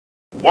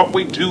What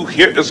we do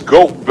here is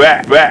go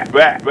back.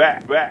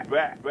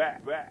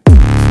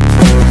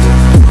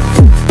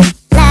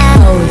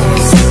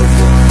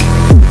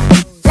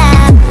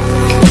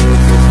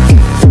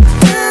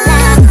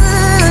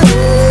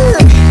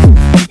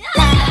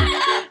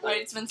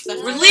 It's been stuck.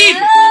 We're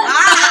leaving!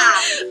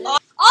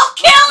 I'll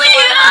kill you!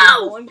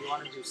 You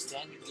want to do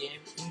standard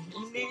games?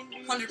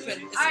 100 pin. It's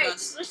the Alright,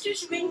 best. let's do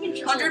spin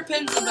control. 100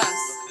 pin's the best.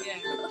 Yeah.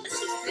 Let's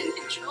do spin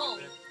control.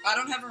 I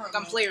don't have a remote.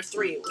 I'm player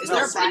 3. Is No,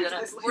 there a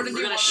we're back?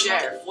 gonna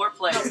share 4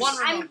 players. No, one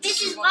remote.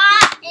 This is One my.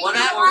 One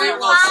this of is 4 Wii my remotes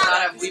one. does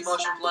not have Wii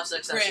Motion Plus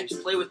accessories.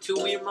 Play with 2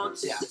 Wii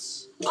remotes?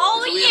 Yes.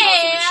 Oh, so Wii remotes will be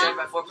yeah. shared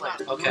by 4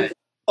 players. Okay.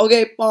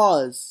 Okay,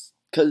 pause.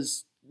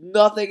 Because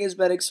nothing has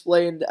been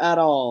explained at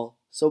all.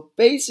 So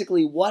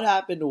basically, what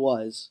happened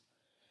was,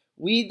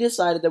 we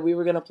decided that we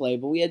were going to play,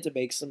 but we had to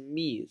make some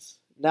Miis.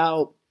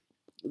 Now,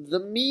 the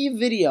Mii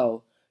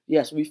video,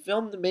 yes, we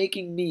filmed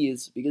making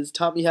Miis because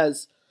Tommy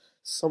has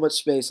so much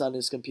space on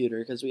his computer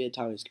because we had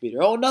Tommy's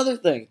computer. Oh, another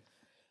thing.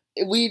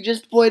 We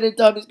just pointed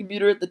Tommy's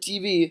computer at the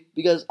TV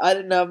because I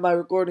didn't have my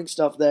recording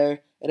stuff there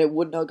and it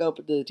wouldn't hook up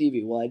to the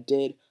TV. Well, I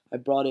did. I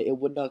brought it. It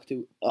wouldn't hook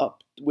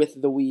up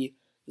with the Wii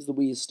because the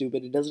Wii is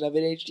stupid. It doesn't have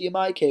an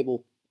HDMI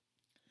cable.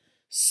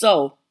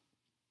 So,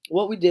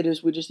 what we did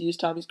is we just used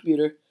Tommy's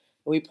computer and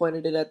we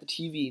pointed it at the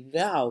TV.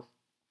 Now,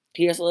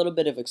 here's a little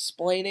bit of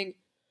explaining.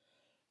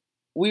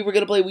 We were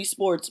going to play Wii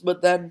Sports,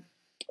 but then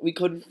we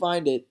couldn't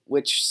find it,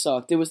 which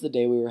sucked. It was the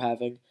day we were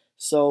having.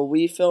 So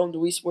we filmed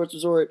Wii Sports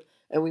Resort,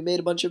 and we made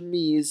a bunch of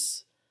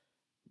Miis,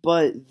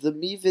 but the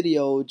Mii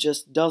video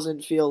just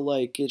doesn't feel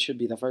like it should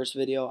be the first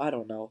video. I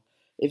don't know.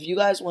 If you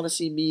guys want to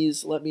see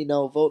Miis, let me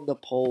know. Vote in the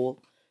poll.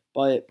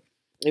 But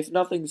if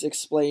nothing's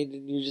explained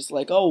and you're just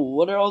like, oh,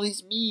 what are all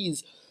these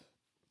Miis?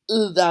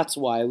 That's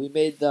why we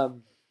made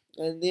them.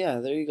 And yeah,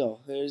 there you go.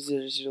 There's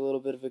your little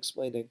bit of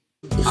explaining.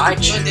 I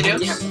choose.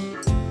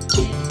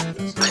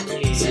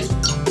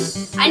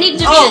 I need to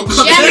be a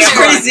That's gender.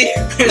 crazy.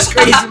 That's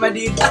crazy, my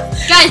dude.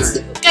 Guys,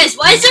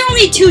 why is there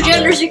only 2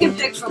 genders you can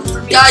pick from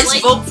for me? Guys,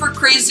 Like, vote for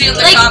crazy in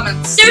the like,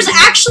 comments. there's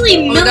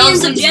actually Oh, that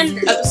millions was of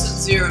genders. Episode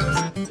 0.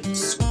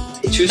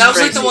 Choose That was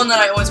like crazy. the one that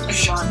I always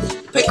pick on.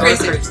 Pick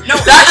crazy. No,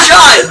 That's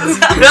John!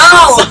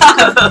 No!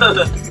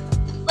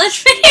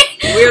 Let's pick.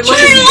 Weird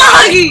looking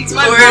It's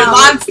my Weird mom.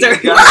 monster.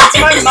 That's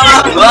my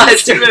mom.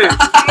 Monster!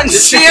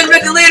 She has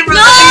been deleted from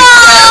No!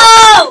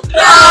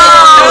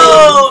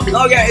 the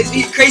Okay,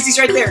 Crazy's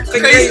right there.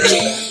 Pick Crazy.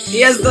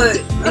 He has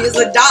the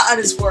dot on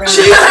his forehead.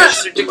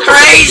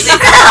 Crazy!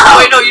 Oh,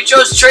 wait, no, you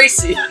chose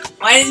Tracy.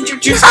 Why didn't you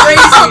choose You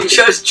Crazy?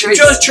 chose You Tracy.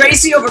 chose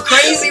Tracy over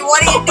Crazy.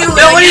 What are you doing?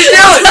 No, what are you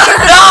doing?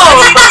 No!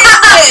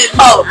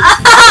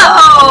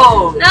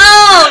 Oh! No!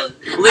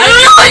 Liam, I don't know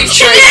you're what being to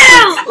Tracy. do!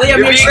 Liam, You're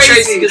you're being Tracy.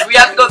 Tracy because we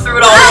have to go through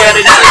it all again.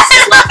 And I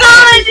don't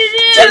know what to do!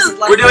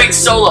 we're doing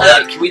solo.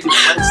 Can we do I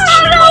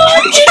don't know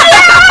what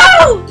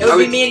to It would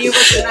be me and you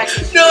versus the next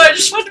one. No, I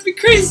just want to be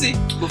crazy.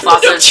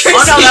 Mufasa?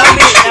 Oh no, that would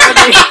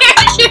be.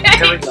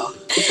 There we go.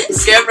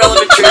 Scam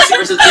relevant Tracy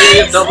versus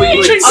BMW.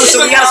 Oh, so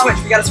we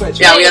gotta switch.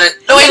 Yeah, we gotta.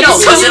 No, wait, no,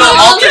 because it'll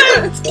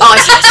alter. Oh,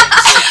 I see.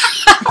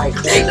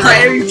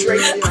 Why are you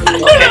Tracy?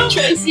 Okay.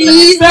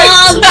 Tracy,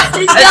 mom!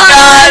 It's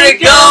got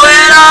it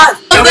going on.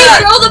 They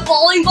throw the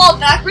bowling ball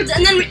backwards,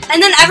 and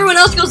then everyone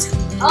else goes,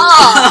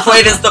 ah!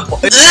 Wait, is the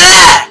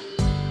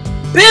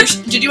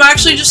Bitch, did you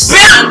actually just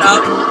stand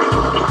up?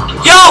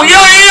 Yo!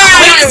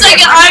 Wait a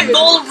second, I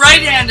bowl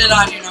right-handed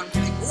on you. No, I'm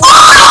kidding.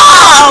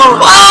 Whoa!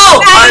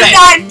 Whoa!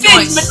 Alright.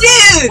 Bitch, my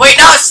dude. Wait,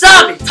 now it's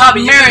Tommy.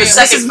 Tommy, you're the Miriam,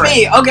 second This is first.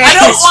 me. Okay. I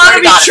don't Swear want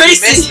to be God, if you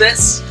Tracy. missed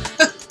this.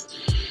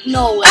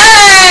 No way.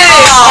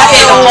 Hey!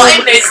 Okay, the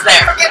button is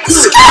there.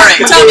 Alright.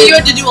 Tommy, you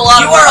had to do a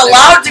lot You of are work.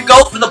 allowed to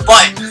go for the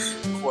button.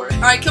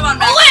 Alright, come on,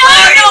 Max. Oh wait, I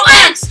already know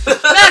Max!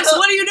 Max,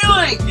 what are you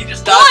doing? You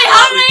just Boy,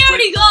 how did I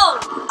already go?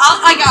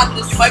 I got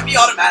this. It might be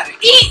automatic.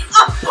 Eat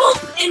a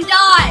poop and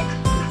die!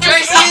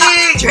 Tracy!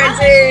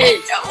 Tracy.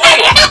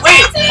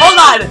 Wait, hold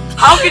on.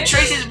 How can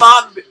Tracy's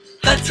mom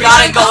got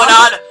it going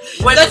on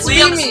when That's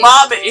Liam's Mimi.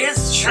 mom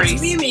is Tracy?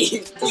 That's Mimi.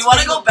 You want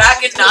to go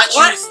back and not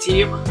What? choose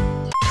team?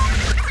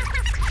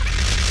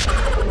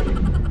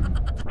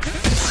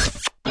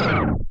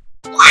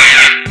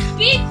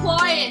 Be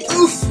quiet!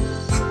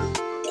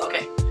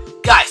 Okay,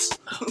 guys.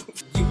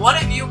 One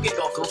of you can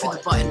go for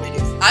the button.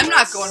 I'm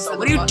not going for the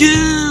What are you button.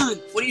 doing?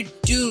 What are you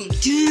doing?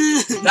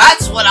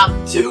 That's what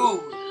I'm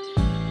doing.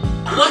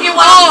 Look at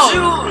what I'm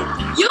doing.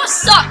 You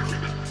suck!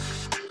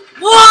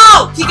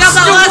 Whoa! He got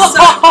that last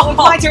time. Oh,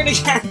 my turn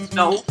again.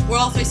 No. We're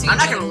all facing I'm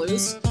each not other. gonna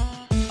lose.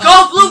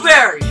 Go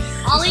Blueberry.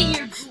 I'll eat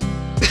your poop.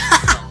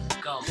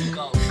 Go.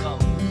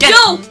 Get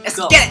Go! Let's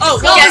Go. get it. Oh,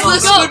 Go, yes, go,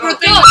 let's go, go.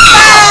 go!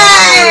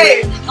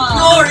 Hey!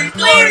 Glory.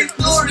 This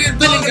weird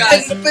blue guy.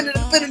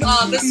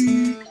 This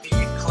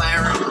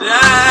Clarence.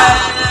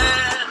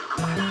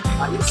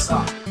 You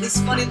suck. this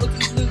funny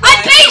looking blue guy. I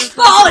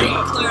baseballed it!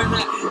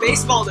 Clarinet.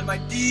 Baseballed it, my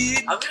dude.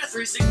 I'm gonna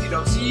 360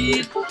 no seed.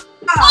 It went!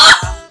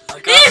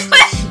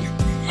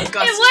 It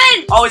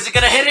went! Oh, is it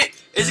gonna hit it?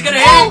 Is it gonna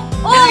hit it?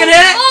 Oh! Is it gonna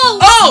hit it? Oh!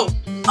 Oh!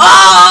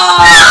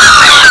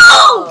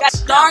 Oh!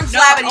 Darn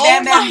flabbity oh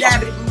dam my-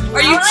 dam dabbity boo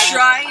Are you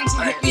trying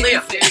to hit me in the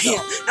Liam, face?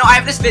 no, I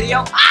have this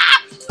video.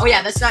 Ah! Oh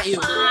yeah, that's not you.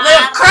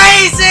 Liam,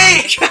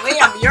 crazy!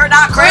 Liam, you're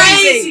not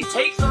crazy!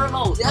 Take the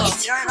remote.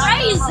 That's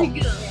crazy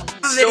good.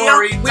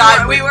 Story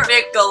time we were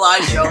Nikolai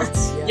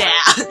Jones. Yeah.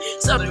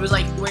 So it was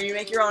like where you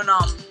make your own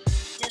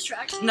Diss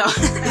track. no.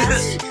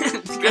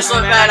 Guess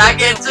what, man? I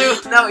get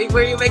to. No,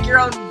 where you make your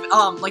own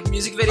like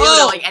music video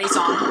to like any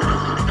song.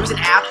 It was an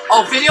app.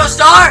 Oh, Video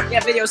Star. Yeah,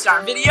 Video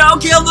Star. Video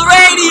kill the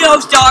radio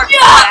star.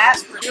 Yeah.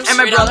 And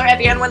my brother at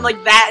the end went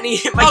like that, and he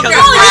hit my cousin.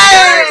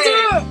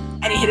 Oh,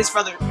 And he hit his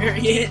father.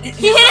 He hit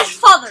his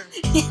father.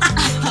 He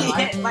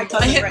hit my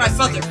cousin. I hit my right.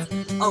 father.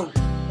 Oh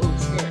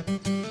shit.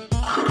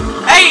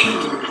 Hey.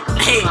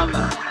 Hey.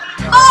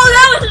 Oh,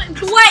 that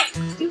was wait.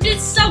 You did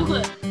so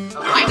good.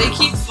 They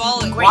keep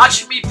falling.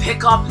 Watch me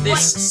pick up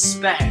this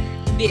spare.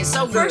 Yeah,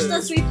 so First, good.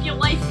 let's sweep your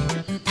wife.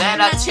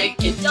 Then I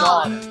take your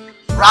daughter.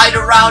 Ride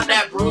around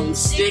that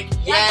broomstick.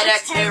 Yeah,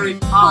 that's Harry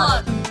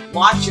Potter.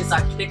 Watch as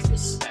I pick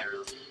this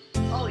sparrow.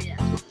 Oh yeah.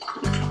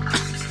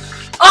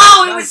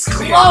 Oh, it was You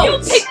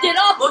close. picked it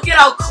up. Look at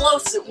how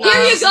close it was.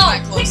 Here you Wow, go. that's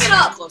not Pick close. it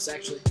up. Close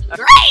actually.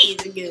 Great.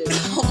 Good.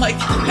 Oh my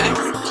god.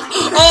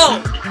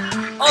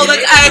 Oh,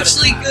 that's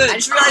actually I good.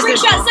 just realized Free that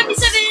shot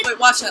 77. Wait,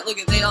 watch that. Look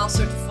at they all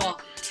start to fall.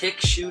 Tick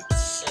shoot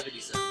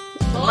 77.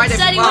 Slow Why and they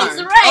steady far? wins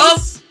the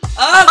race. Oh!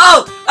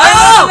 Oh! I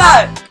love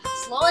that!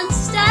 Slow and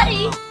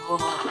steady. Oh!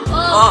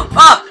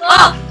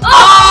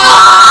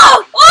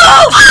 Oh.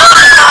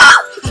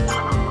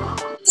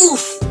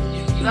 Oof!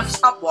 You have to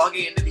stop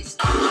walking into these.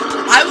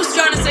 I was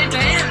trying to say to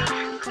him.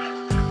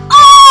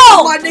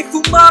 Oh. My Nick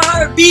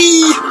Kumar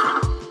B.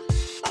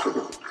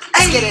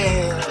 Get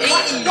it.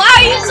 Hey. Why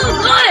are you so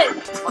good?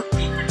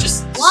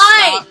 Just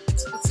Why?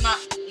 stop.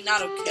 It's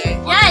not okay.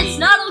 Yeah, it's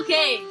not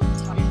okay.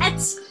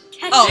 It's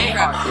catchy. Oh, Stay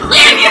crap. hard.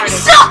 Liam, you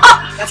suck.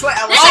 That's what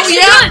This Oh actually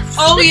yeah! good.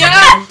 Oh This is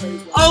yeah!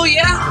 good. Oh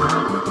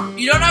yeah!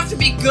 You don't have to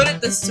be good at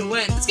this to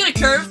win. It's gonna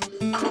curve.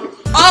 Oh!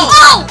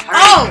 Oh.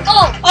 Oh!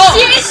 Oh. Oh.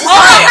 See, it's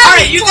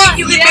Alright, you think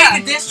you can Yeah.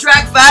 make a diss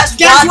track fast?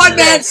 Guess Watch what,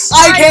 man? this.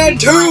 I can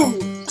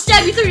too.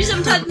 Stab you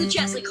 37 times in the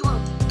chest like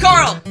Carl.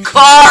 Carl!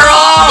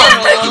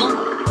 Carl!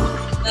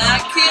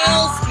 That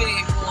kills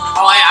people.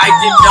 Oh, I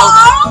didn't know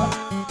that.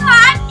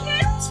 That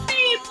kills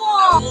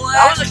people.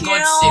 That was a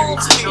good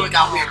series until it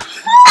got weird.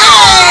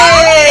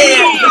 Hey!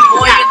 The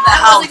boy in the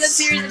That was a good house.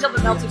 series until the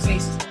melted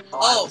faces.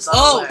 Oh!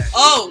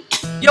 Oh!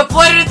 You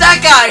pointed at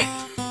that guy!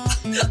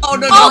 Oh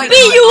no! I'll No!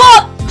 beat you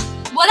up.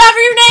 Whatever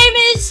your name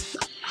is.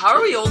 How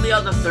are we only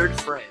on the third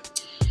frame?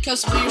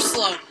 Because you're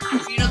slow.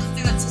 You know the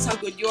thing that says how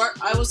good you are?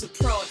 I was a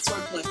pro at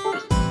swordplay.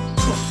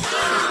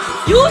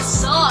 You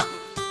suck.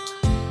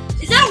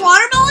 Is that a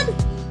watermelon?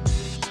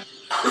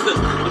 The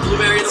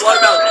blueberry and the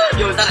watermelon.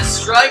 Yo, is that a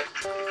strike?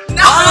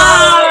 No! Oh!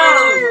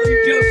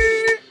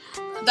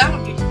 That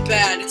would be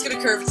bad. It's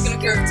gonna curve. It's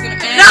gonna curve. It's gonna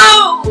end.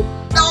 No!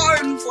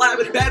 Darn,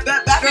 flabbing, bad.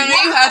 Granny,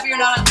 are you happy you're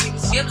not on team?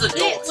 Jim's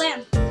adult.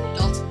 Lamb.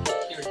 Adult.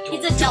 You're adult.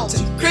 He's a adult.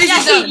 Crazy Yeah,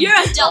 Seven. you're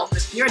an adult.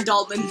 You're a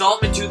Dalton.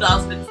 Dalton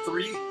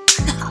 2003.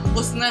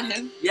 Wasn't that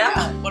him?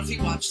 Yeah. What if he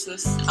watched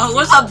this? Oh,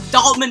 what's up,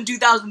 Dalton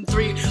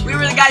 2003? We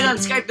were the guys on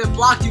Skype that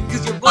blocked you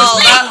because your voice. Oh,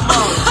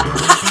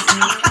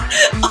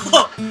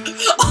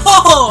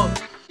 Oh!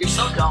 You're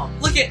so dumb.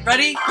 Look it.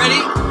 Ready?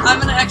 I'm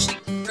gonna actually.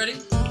 Ready?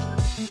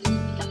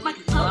 My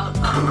cup.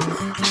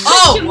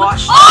 Oh!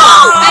 Wash.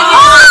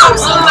 Oh!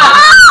 So bad.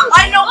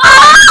 I know.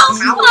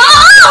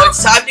 Oh,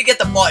 it's time to get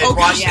the button. Okay,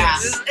 Watch yeah.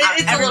 this.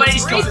 It's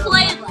Everybody's a little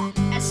Replay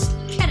that. As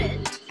kidded.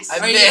 I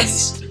Are you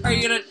missed. Are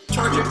you gonna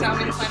torture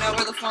Tommy to find out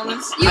where the phone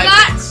is? You I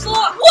got missed. 4.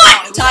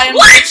 What? Tie him to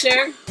What? the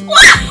chair.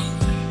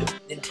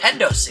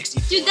 Nintendo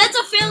 64. Dude, that's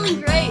a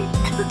failing grade.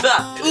 Ooh. Good thing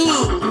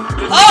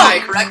Oh. I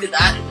corrected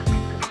that.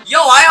 Yo,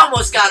 I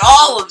almost got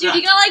all of Dude, them.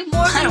 you got like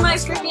more I than my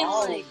almost got freaking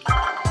all. like.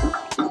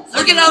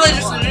 Look at how they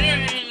just.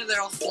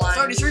 They're all flying.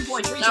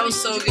 33.3. That was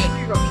so good.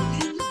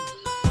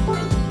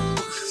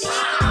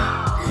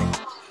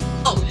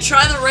 Oh,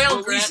 try the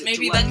rail, Grant.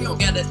 Maybe then you'll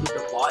get it.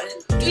 The button?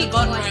 Do the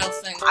button rail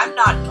thing. I'm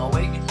not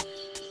going.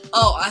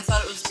 Oh, I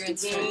thought it was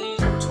Grant's turn.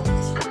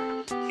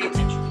 Pay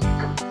attention.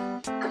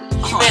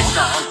 You missed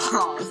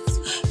all.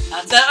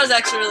 That was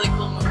actually a really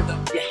cool move, though.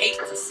 You hate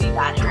to see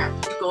that. You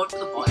going for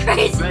the button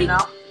Crazy. right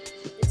now?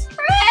 It's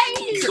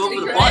crazy. You go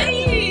for the button.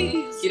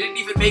 You didn't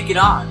even make it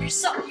on. You're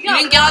so. You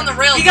didn't get on the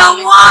rail. You got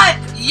Tommy. one!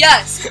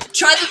 Yes.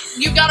 Try the.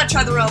 You gotta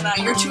try the rail now.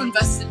 You're too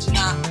invested to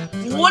not.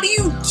 What are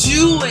you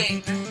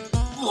doing?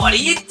 What are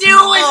you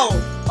doing?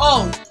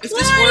 Oh. If this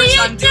What works,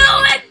 are I'm you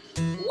doing it.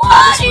 doing?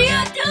 What are you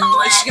doing?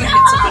 I'm just gonna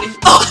hit somebody.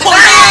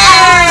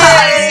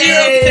 Hey!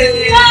 Zero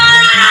pin.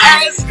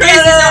 What? Crazy. You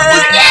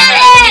did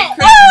it!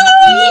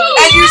 Woo!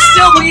 And you're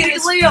still beating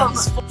Liam.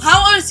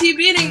 How is he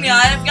beating me?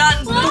 I have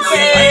gotten What?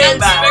 I've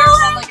gotten spares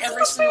on like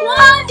every single one.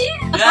 What?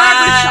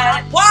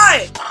 Yeah.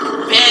 Why?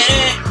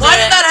 Why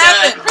did that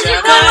happen? Because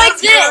you're going like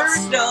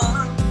this.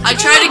 I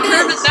tried to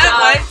curve it that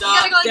way. You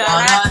gotta go like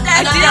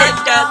that.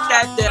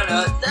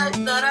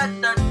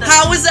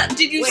 How was that?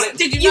 Did you? Wait,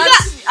 did you You not?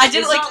 got. I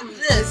did like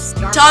this.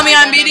 Tommy,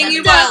 I'm beating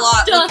you by a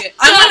lot. Look it.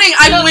 I'm winning.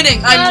 I'm winning.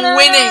 I'm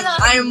winning.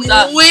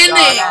 I'm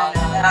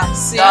winning.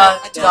 See,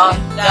 I told you.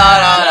 I'm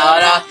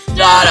not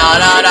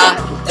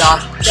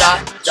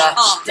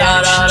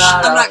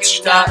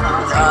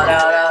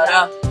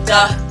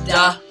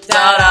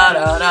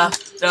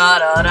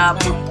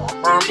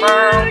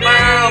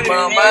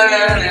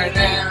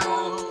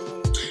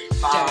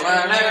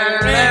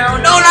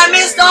No, I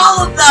missed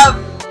all of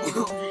them.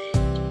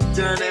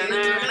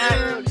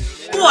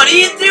 What are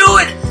you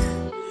doing?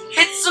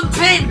 Hit some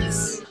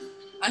pins.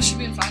 I should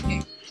be in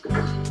 5K.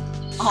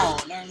 Oh,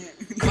 darn it.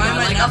 Why am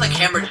I on the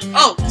camera?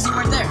 Oh, Because you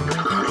weren't there.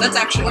 that's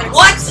actually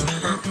What?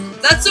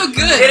 That's so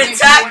good. It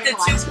attacked at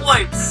 2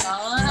 points.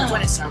 That's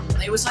when it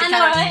started. It was like I know,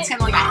 kind of, right? it's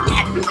kind of like I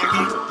had to be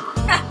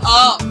there.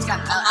 Oh, It's got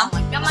I'm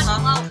like, Got my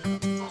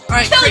all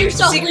right. Kill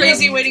yourself, See Liam.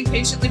 Crazy waiting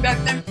patiently back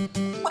there.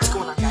 what's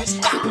going on, guys?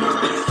 I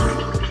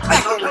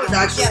thought it was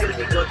actually gonna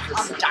be good.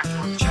 I'm the doctor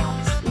on the channel.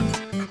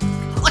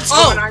 What's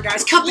Oh, going on,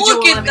 guys? Cup of look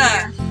Joe at 11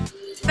 that. here.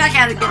 Back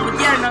at it again with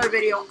yet another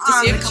video on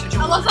see the it? Cup of I Joe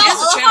love 11. how, He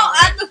has a channel.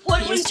 at the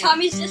point when Yes, channel.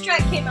 Tommy's diss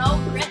track came out,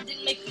 Brett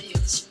didn't make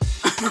videos.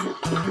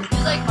 It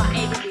was like my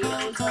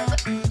videos are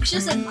lit. It's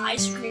just that my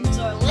screens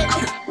are lit.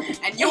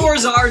 And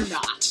yours are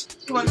not.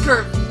 Come on,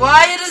 Curve.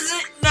 Why does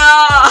it?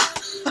 No.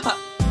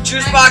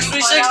 Choose box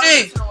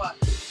 360.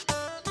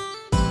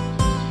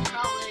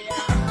 Probably,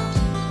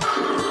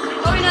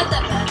 probably not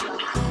that bad.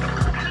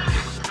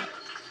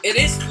 It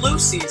is flu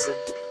season.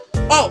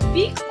 Oh,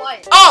 Be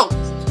quiet. oh,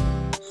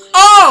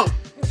 oh!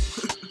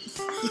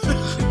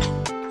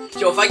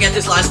 Joe, if I get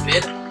this last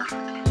bid.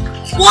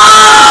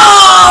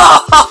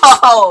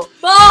 Whoa!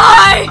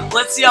 Bye!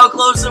 Let's see how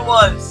close it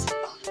was.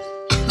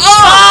 Oh!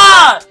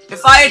 Ah!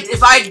 If I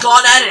had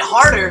gone at it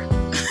harder.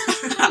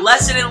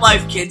 Lesson in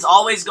life, kids,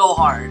 always go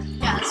hard.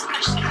 Yeah,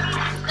 especially.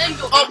 Then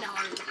go Oh. in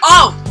hard.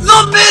 Oh! The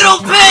middle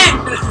pin!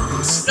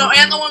 No,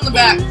 and the one in the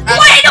back. Wait,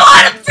 I know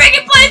how to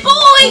freaking play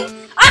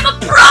bowling! I'm a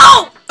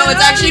pro! No,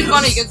 it's actually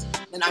funny because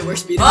Then I wear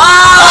speed. no,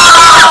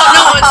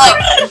 Ah!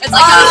 it's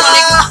like kind of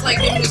funny 'cause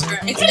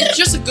it's like it's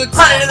just a good.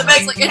 Put it in the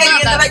bank, It's 80 like, it's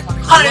not in the that bank,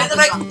 funny. 100 in the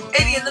bank,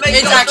 80 in the bank,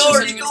 It's actually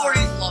such a Dory, good song. Dory.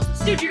 I love this.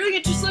 Dude, you're doing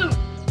it too soon.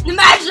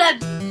 Imagine that.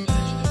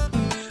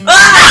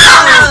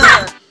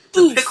 Ah!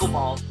 The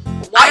pickleball.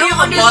 Why do you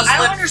have a I don't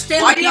Muslim?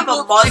 understand Why why do you have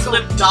a people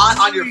Muslim dot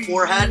on your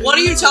forehead? What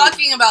are you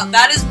talking about?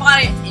 That is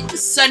my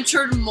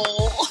centered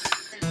mole.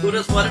 Who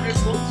does what in your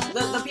school?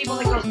 The people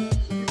that go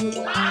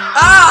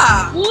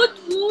Ah! Wood.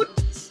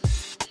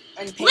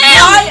 and pay.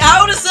 Why?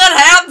 How does that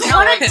happen?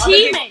 What a Other people-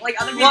 teammate. Like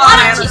other people Why?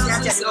 I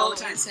understand that all the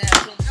time.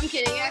 I'm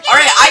kidding, actually.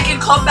 Alright, I can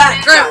come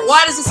back. Grant, guys.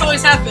 why does this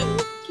always happen?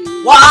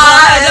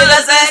 Why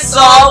does this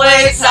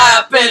always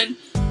happen?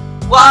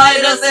 Why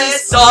does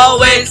this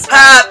always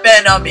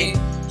happen to me?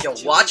 Yo,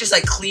 watch as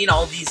I clean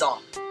all these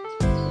off.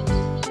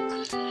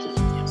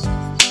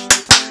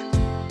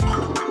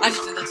 I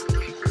just did this.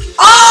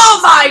 Oh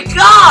my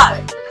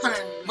god!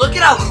 Look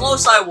at how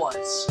close I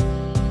was.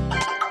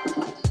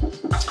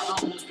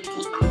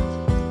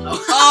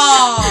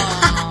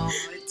 Oh!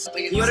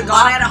 You would have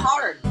gone at it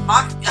hard.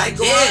 I Go at it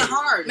did.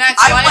 hard.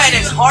 Max, I why went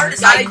did as you- hard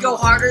as You I gotta could. go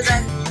harder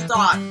than you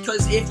thought.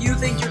 Because if you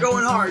think you're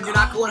going hard, you're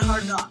not going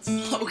hard enough.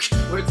 Okay.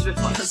 Where's the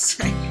fun?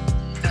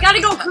 You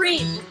gotta go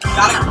green.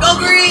 Gotta go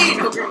green!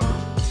 Go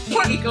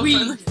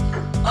green.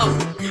 Oh,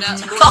 now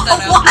go Oh,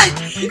 that out.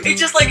 what? It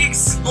just like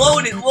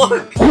exploded,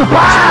 look!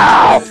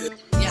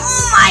 Yeah.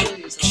 Oh my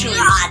Chili.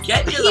 god.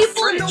 Get near the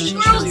People in fridge. the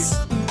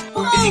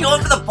world. Is he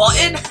going for the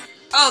button?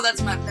 Oh, that's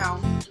SmackDown.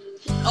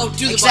 Oh,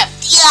 do the Except,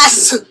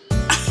 yes!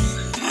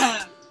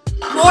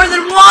 More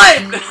than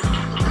one!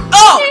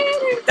 Oh!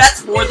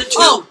 That's more than two!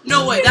 Oh,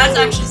 no way. That's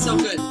actually so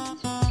good.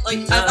 Like,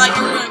 I thought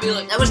you were gonna be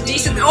like, That was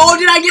decent. Oh,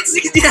 did I get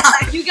 69?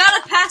 You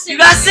gotta pass it. You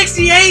got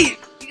 68!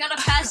 You gotta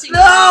pass it.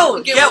 No!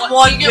 You Get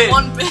one you pin. get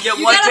one pin. Get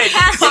You one gotta pin.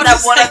 pass Put it.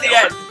 that one at the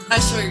end. I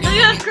swear you're Look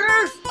gonna at that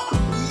curve.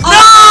 No!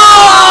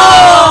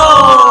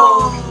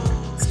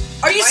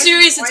 Are you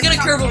serious? It's gonna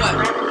curve away. Let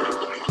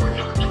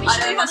me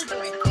show you how to do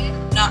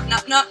it. No.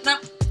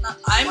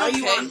 I'm Why are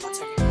you okay. on? 1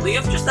 second.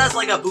 Liam just has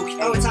like a bouquet.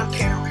 Oh, it's on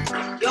camera.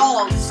 Yo,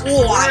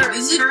 Why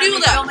does it do currently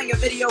that? filming a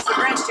video for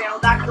Grant's channel.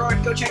 Dr. Roy,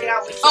 go check it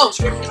out. Link in the Oh,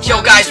 description.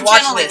 Yo, guys, YouTube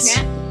watch channel, I this.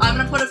 can't. I'm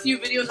gonna put a few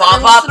videos Ba,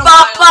 every ba, once in a ba,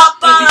 while. ba,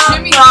 There'll be ba,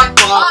 Jimmy ba, Head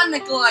ba. on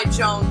Nikolai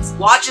Jones.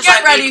 Watch as Get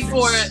I ready make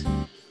for this. it.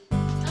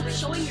 I'm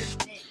showing your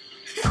dick.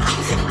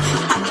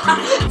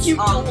 You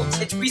don't.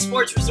 It's Wii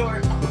Sports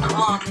Resort.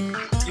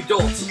 You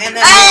don't. And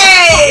then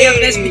Hey! we have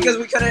this because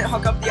we couldn't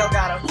hook up the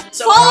Elgato.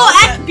 So Follow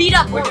we're at beat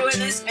up. We're doing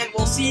this, and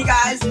we'll see you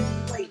guys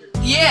later.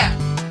 Yeah.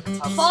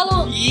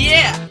 Follow.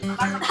 Yeah.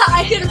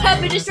 I could have had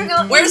my district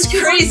out. Where's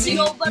Crazy?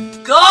 Go!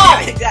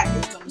 Yeah,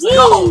 exactly. That's what I'm saying.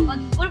 Go!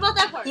 What about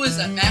that part? Who is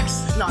that,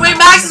 Max? No, Wait, no.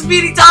 Max is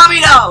beating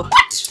Tommy now!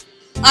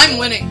 I'm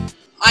winning.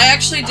 I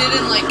actually did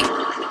in like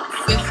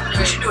 5th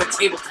We should grade. do a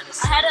table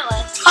tennis. I had it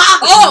last. Tommy!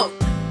 Oh!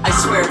 I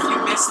swear, if you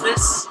miss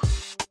this...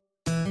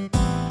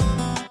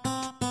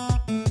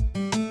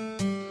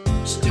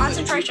 Just do it.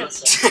 Concentration.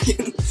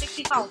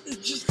 60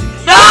 pounds.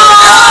 No!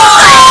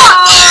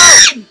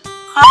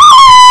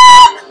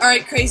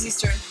 Alright, Crazy's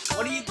turn.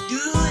 What are you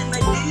doing, my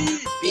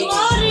dude? You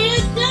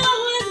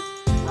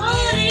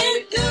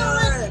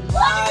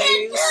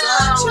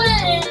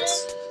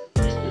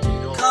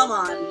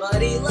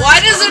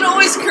doesn't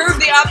always curve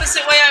the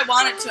opposite way I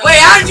want it to. Wait,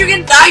 how did you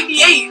get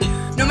 98?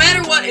 No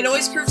matter what, it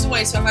always curves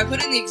away, so if I put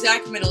it in the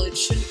exact middle, it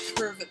shouldn't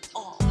curve at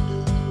all.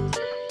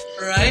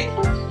 Alright?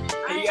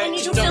 I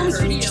need to film this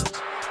video.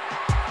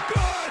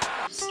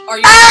 Are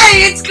you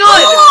Hey, it's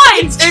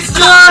good! It's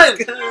good!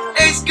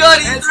 It's good!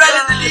 He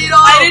threaded the needle!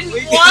 I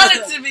didn't want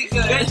it to be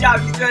good. Good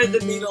job, you threaded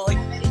the needle.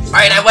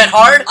 Alright, I went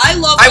hard. I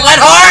love I went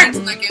hard!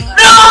 in that game.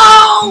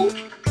 No!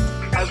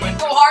 I went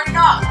go hard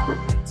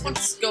enough.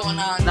 What's going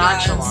on,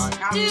 Nonchalant.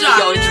 guys?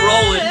 Yo, it's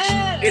rolling.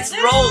 It's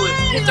rolling.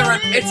 Hit the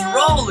red. It's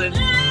rolling.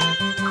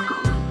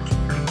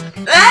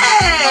 Oh,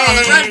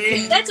 the red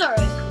Hey! pin. That's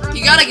alright.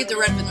 You gotta get the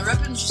red pin. The red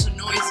pin just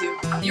annoys you.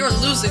 You're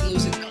losing.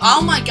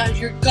 Oh my god,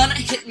 you're gonna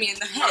hit me in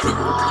the head.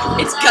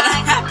 It's gonna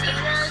happen.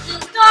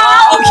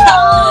 Oh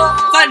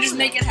god. Fine, just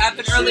make it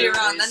happen earlier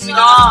on. Then we don't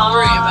have to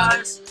worry about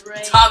it.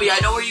 Tommy, I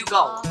know where you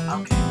go.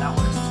 Okay, that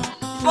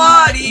works.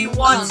 Buddy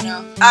once Oh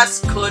no.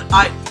 asked, could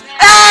I? Oh,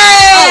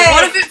 Hey!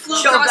 what if it flew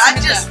Yo, across that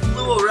the just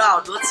flew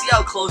around. Let's see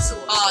how close it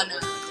was. Oh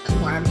no.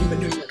 Why haven't you been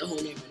doing that the whole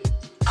game?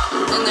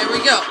 And there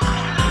we go.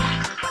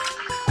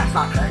 That's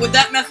not fair. With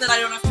that method, I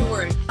don't have to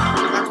worry.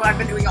 That's what I've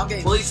been doing all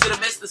game. Well, he's gonna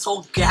miss this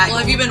whole gag. Well,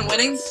 have you been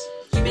winning?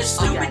 He missed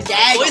the Stupid gag.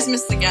 gag. Always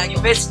miss the He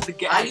gaggle. missed the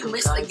gag. Why do you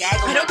miss the gag?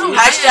 I don't know.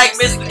 Hashtag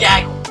miss the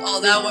gaggle. Oh,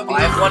 that would be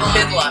I have one fun.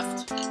 pin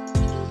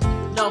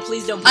left. No,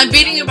 please don't. I'm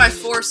beating you by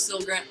 4 still,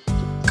 Grant.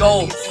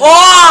 Go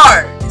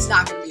hard! It's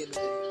not gonna be in the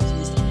video.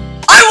 Please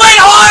don't. I went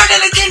hard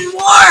and it didn't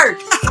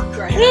work!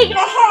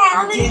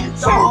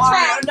 So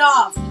hard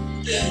enough.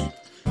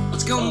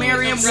 Let's go,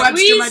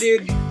 Merriam-Webster, my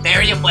dude.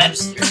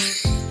 Merriam-Webster.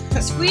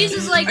 Squeeze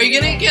is like. Are you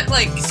gonna get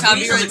like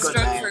copyright is a good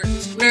struck bag. for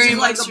Very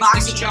like a Webster's box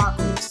of dictionary?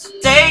 chocolates.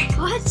 Take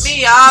What?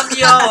 me, I'm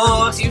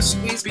yours. Do you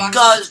squeeze boxes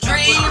Because of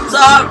chocolate? dreams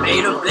are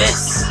made of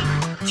this.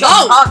 Yo,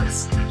 Oh!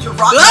 Thomas, you're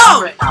rocking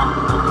Oh! right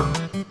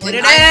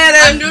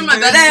now. I'm doing my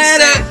best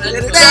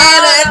to say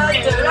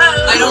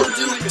I don't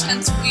do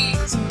intense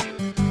squeeze.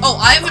 Oh,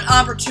 I have an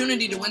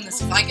opportunity to win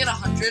this. If I get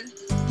 100,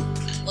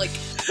 like,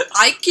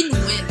 I can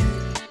win.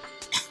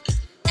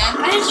 And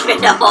I just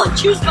spent a whole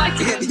juice box.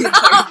 The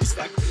entire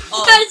perspective.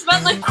 oh, I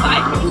spent like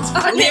 5 minutes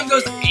on it. Liam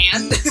goes,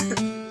 and?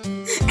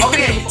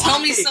 okay, tell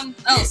me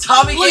something else.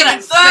 Tommy Look at came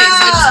that face. I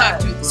just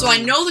have third. to. So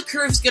I know the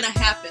curve's gonna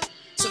happen.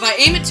 So if I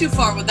aim it too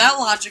far with that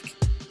logic,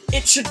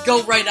 it should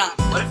go right on.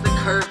 What if the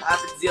curve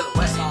happens the other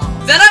way?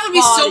 Then I would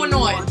be so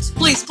annoyed.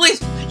 Please,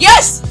 please.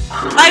 Yes!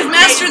 I've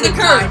mastered the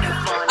curve.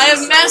 I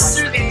have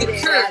mastered the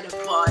curve.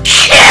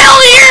 Kill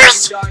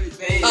yours!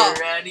 Oh.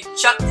 And he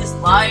chucked his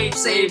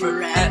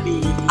lightsaber at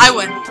me. I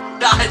win.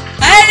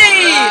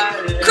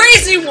 Hey!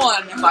 Crazy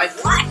one! By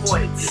 3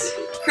 points.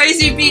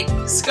 Crazy beat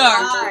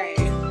Scar.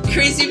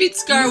 Crazy beat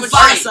Scar with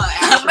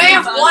Mufasa, You may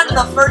have won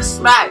the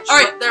first match.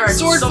 Alright, but there are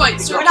sword so fight.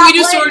 many Sword. girls. Can we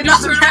do sword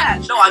another match?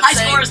 match. No, I'm High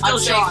saying, score is still I'm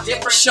saying Sean.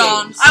 different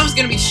Sean. games. I was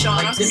gonna be Sean.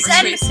 I was gonna be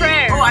Send Tracy.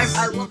 prayers. Oh,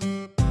 I love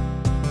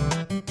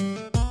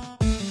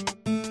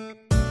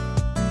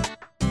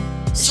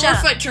Sword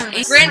fight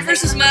tournament. Grant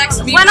versus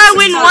Max. me When I versus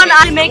win Tommy. one,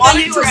 I make a Why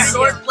do new a record.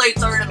 sword play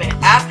tournament?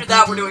 After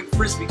that, we're doing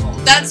frisbee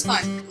golf. That's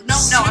fine.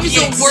 No, he's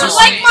yeah, the so worst.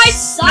 Like thing. my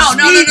son.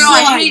 No,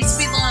 I hate Speed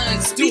speed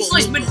lines. Speed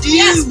slice, but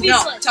Yes, Speed no,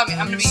 slice. Tommy,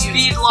 I'm gonna be you.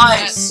 Speed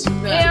lights.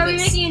 Hey, are we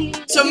making a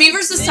new So me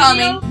versus video?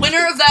 Tommy.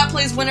 Winner of that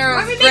plays winner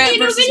Are of we Grant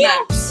making a new versus video?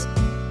 Max.